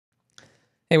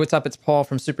Hey, what's up? It's Paul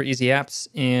from Super Easy Apps,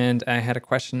 and I had a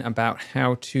question about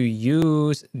how to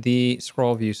use the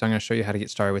scroll view, so I'm going to show you how to get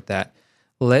started with that.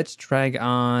 Let's drag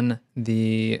on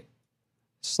the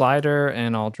slider,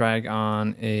 and I'll drag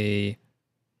on a...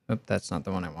 Oh, that's not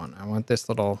the one I want. I want this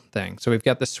little thing. So we've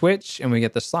got the switch, and we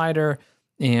get the slider,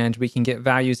 and we can get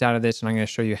values out of this, and I'm going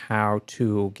to show you how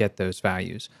to get those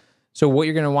values. So what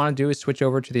you're going to want to do is switch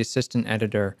over to the assistant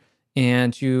editor.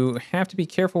 And you have to be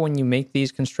careful when you make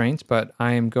these constraints, but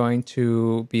I am going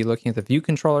to be looking at the view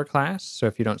controller class. So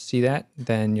if you don't see that,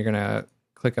 then you're going to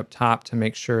click up top to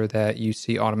make sure that you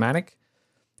see automatic.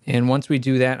 And once we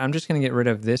do that, I'm just going to get rid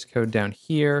of this code down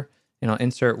here, and I'll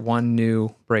insert one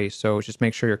new brace. So just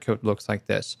make sure your code looks like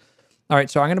this. All right,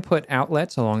 so I'm going to put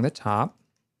outlets along the top,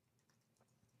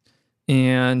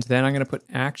 and then I'm going to put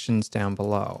actions down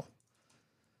below.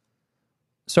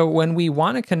 So when we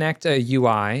want to connect a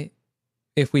UI,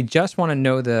 if we just want to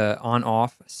know the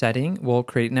on-off setting, we'll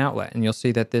create an outlet, and you'll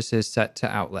see that this is set to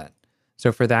outlet.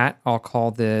 So for that, I'll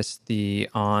call this the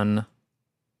onSwitch.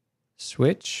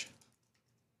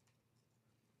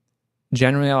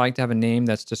 Generally, I like to have a name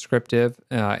that's descriptive.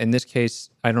 In this case,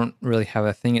 I don't really have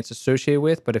a thing it's associated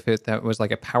with, but if that was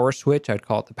like a power switch, I'd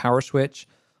call it the power switch.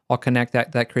 I'll connect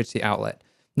that. That creates the outlet.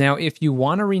 Now, if you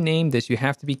want to rename this, you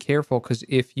have to be careful, because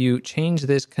if you change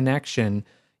this connection,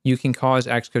 you can cause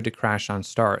Xcode to crash on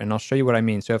start. And I'll show you what I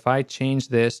mean. So if I change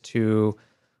this to,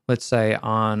 let's say,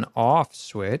 on-off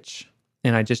switch,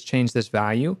 and I just change this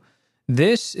value,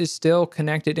 this is still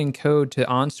connected in code to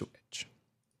onSwitch.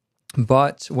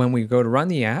 But when we go to run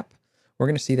the app, we're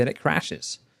going to see that it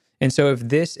crashes. And so if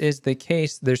this is the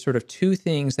case, there's sort of two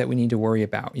things that we need to worry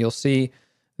about. You'll see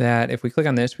that if we click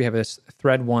on this, we have this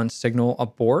thread 1 signal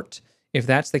abort. If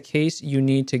that's the case, you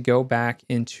need to go back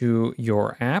into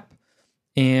your app.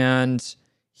 And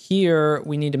here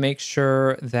we need to make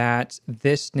sure that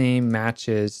this name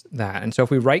matches that. And so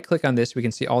if we right click on this, we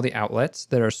can see all the outlets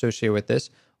that are associated with this.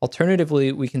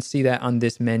 Alternatively, we can see that on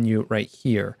this menu right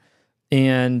here.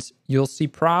 And you'll see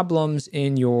problems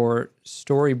in your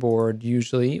storyboard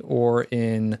usually, or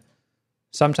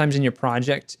sometimes in your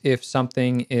project if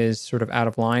something is sort of out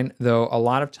of line, though a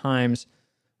lot of times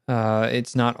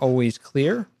it's not always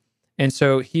clear. And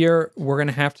so here we're going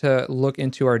to have to look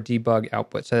into our debug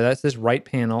output. So that's this right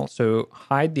panel. So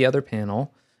hide the other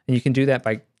panel. And you can do that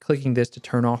by clicking this to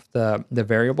turn off the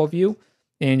variable view.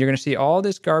 And you're going to see all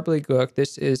this gobbledygook.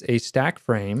 This is a stack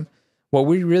frame. What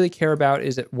we really care about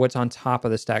is what's on top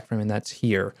of the stack frame, and that's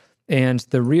here. And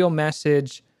the real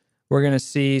message, we're going to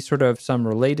see sort of some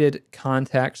related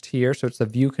context here. So it's the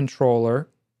view controller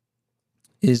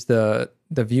is the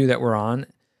view that we're on.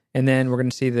 And then we're going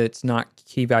to see that it's not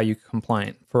key value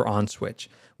compliant for onSwitch,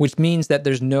 which means that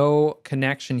there's no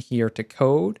connection here to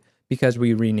code because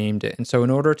we renamed it. And so in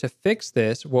order to fix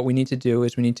this, what we need to do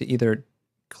is we need to either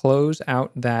close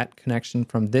out that connection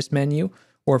from this menu,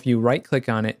 or if you right click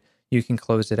on it, you can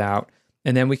close it out.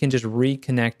 And then we can just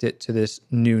reconnect it to this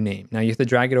new name. Now you have to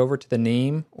drag it over to the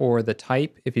name or the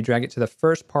type. If you drag it to the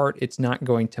first part, it's not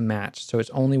going to match. So it's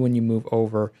only when you move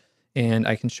over. And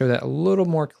I can show that a little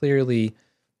more clearly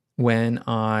when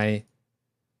I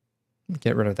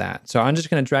get rid of that. So I'm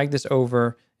just going to drag this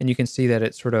over, and you can see that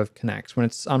it sort of connects. When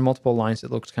it's on multiple lines,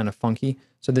 it looks kind of funky.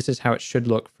 So this is how it should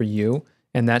look for you.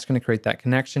 And that's going to create that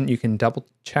connection. You can double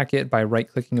check it by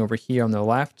right-clicking over here on the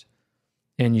left,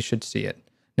 and you should see it.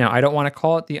 Now, I don't want to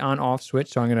call it the on-off switch,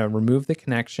 so I'm going to remove the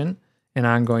connection, and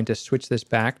I'm going to switch this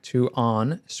back to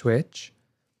onSwitch,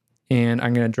 and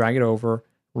I'm going to drag it over,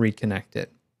 reconnect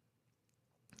it.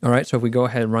 All right, so if we go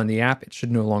ahead and run the app, it should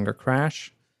no longer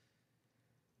crash.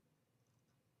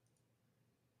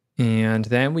 And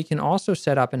then we can also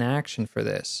set up an action for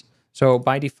this. So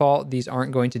by default, these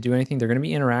aren't going to do anything. They're going to be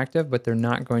interactive, but they're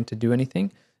not going to do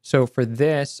anything. So for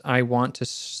this, I want to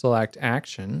select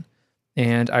action,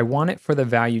 and I want it for the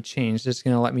value change. This is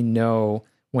going to let me know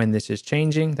when this is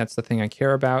changing. That's the thing I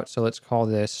care about. So let's call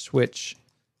this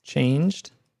switchValueChanged.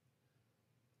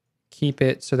 Keep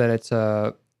it so that it's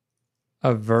a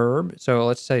verb. So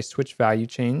let's say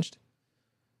switchValueChanged.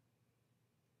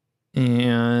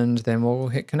 And then we'll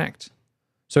hit connect.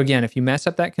 So again, if you mess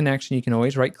up that connection, you can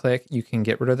always right click. You can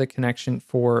get rid of the connection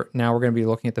for, now we're going to be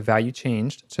looking at the value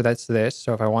changed. So that's this.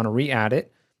 So if I want to re-add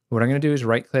it, what I'm going to do is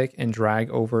right click and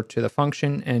drag over to the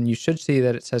function. And you should see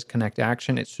that it says connect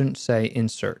action. It shouldn't say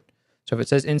insert. So if it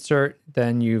says insert,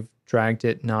 then you've dragged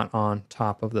it not on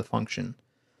top of the function.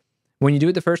 When you do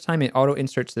it the first time, it auto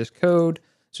inserts this code.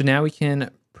 So now we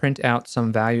can print out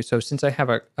some value. So since I have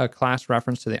a class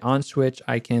reference to the onSwitch,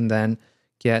 I can then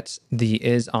get the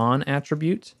isOn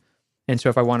attribute. And so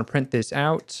if I want to print this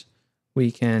out,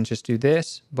 we can just do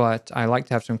this, but I like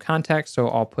to have some context, so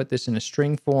I'll put this in a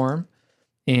string form,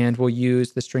 and we'll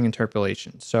use the string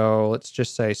interpolation. So let's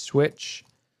just say switch,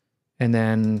 and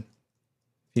then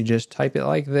if you just type it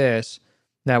like this,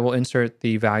 that will insert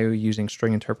the value using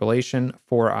string interpolation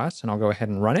for us, and I'll go ahead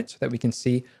and run it so that we can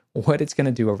see what it's going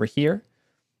to do over here.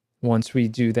 Once we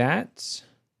do that,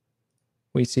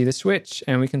 we see the switch,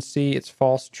 and we can see it's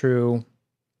false, true,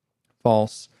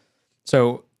 false.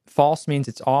 So false means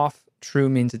it's off, true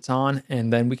means it's on,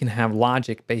 and then we can have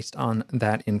logic based on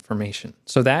that information.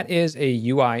 So that is a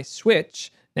UI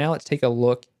switch. Now let's take a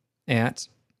look at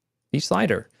the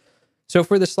slider. So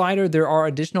for the slider, there are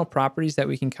additional properties that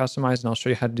we can customize, and I'll show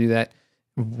you how to do that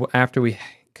after we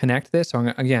connect this. So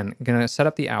I'm going to set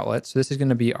up the outlet. So this is going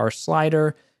to be our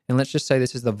slider, and let's just say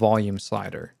this is the volume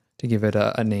slider to give it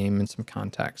a name and some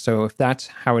context. So if that's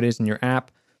how it is in your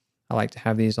app, I like to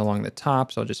have these along the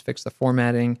top, so I'll just fix the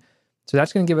formatting. So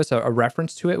that's going to give us a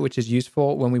reference to it, which is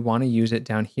useful when we want to use it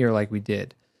down here like we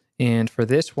did. And for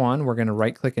this one, we're going to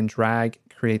right-click and drag,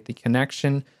 create the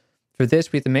connection. For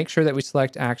this, we have to make sure that we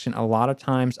select action. A lot of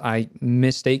times I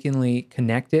mistakenly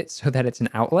connect it so that it's an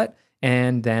outlet,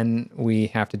 and then we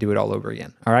have to do it all over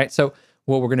again. All right, so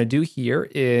what we're going to do here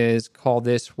is call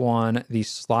this one the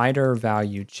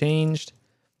sliderValueChanged,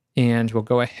 and we'll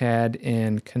go ahead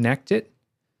and connect it.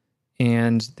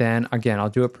 And then again, I'll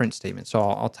do a print statement. So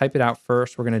I'll type it out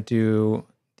first. We're going to do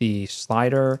the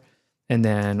slider, and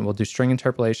then we'll do string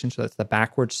interpolation. So that's the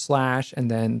backward slash, and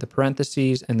then the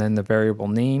parentheses, and then the variable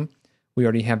name. We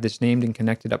already have this named and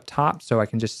connected up top. So I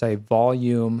can just say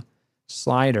volume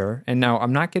slider. And now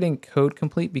I'm not getting code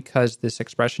complete because this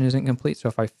expression isn't complete. So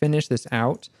if I finish this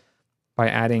out by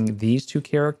adding these two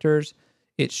characters,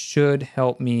 it should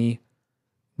help me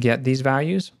get these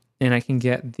values, and I can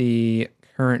get the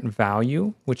current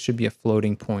value, which should be a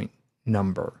floating point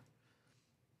number.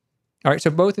 All right, so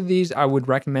both of these, I would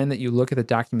recommend that you look at the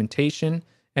documentation,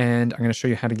 and I'm going to show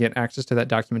you how to get access to that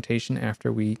documentation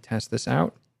after we test this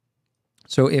out.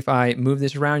 So if I move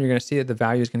this around, you're going to see that the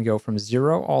value is going to go from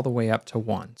 0 all the way up to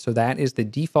 1. So that is the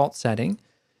default setting.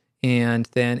 And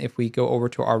then if we go over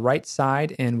to our right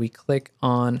side and we click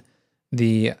on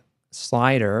the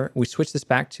slider, we switch this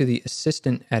back to the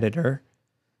assistant editor,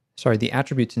 the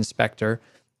attributes inspector.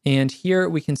 And here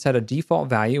we can set a default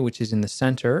value, which is in the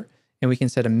center, and we can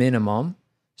set a minimum.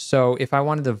 So if I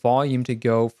wanted the volume to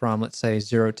go from, let's say,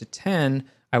 0 to 10,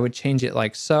 I would change it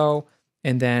like so.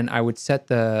 And then I would set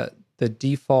the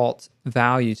default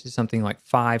value to something like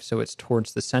 5, so it's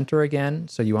towards the center again.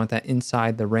 So you want that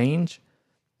inside the range.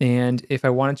 And if I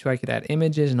wanted to, I could add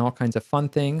images and all kinds of fun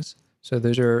things. So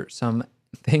those are some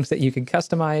things that you can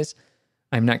customize.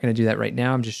 I'm not going to do that right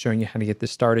now. I'm just showing you how to get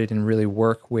this started and really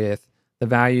work with the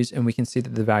values. And we can see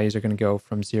that the values are going to go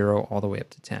from 0 all the way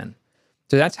up to 10.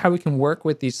 So that's how we can work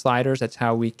with these sliders. That's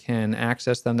how we can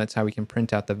access them. That's how we can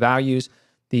print out the values.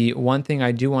 The one thing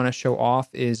I do want to show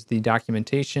off is the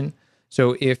documentation.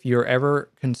 So if you're ever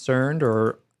concerned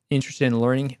or interested in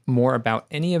learning more about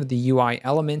any of the UI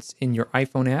elements in your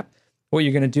iPhone app, what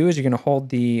you're going to do is you're going to hold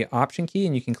the Option key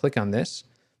and you can click on this,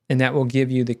 and that will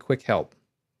give you the quick help.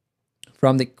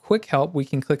 From the quick help, we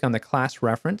can click on the class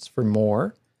reference for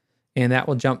more, and that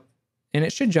will jump, and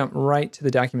it should jump right to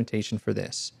the documentation for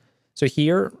this. So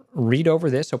here, read over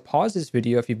this. So pause this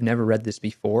video if you've never read this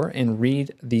before and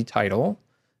read the title.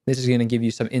 This is going to give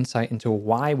you some insight into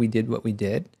why we did what we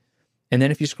did. And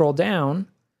then if you scroll down,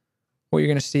 what you're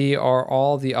going to see are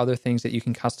all the other things that you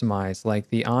can customize, like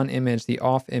the on image, the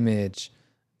off image,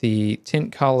 the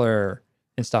tint color,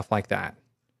 and stuff like that.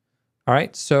 All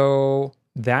right, so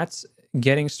that's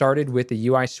getting started with the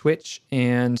UI switch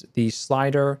and the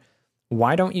slider.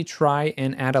 Why don't you try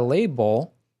and add a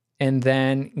label and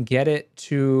then get it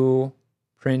to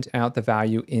print out the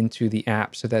value into the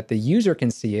app so that the user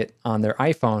can see it on their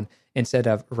iPhone instead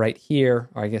of right here,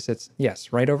 or I guess it's,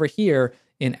 yes, right over here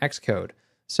in Xcode.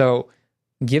 So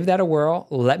give that a whirl,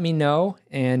 let me know,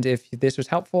 and if this was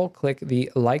helpful, click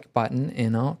the like button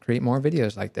and I'll create more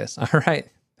videos like this. All right,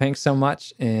 thanks so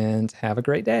much and have a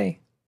great day.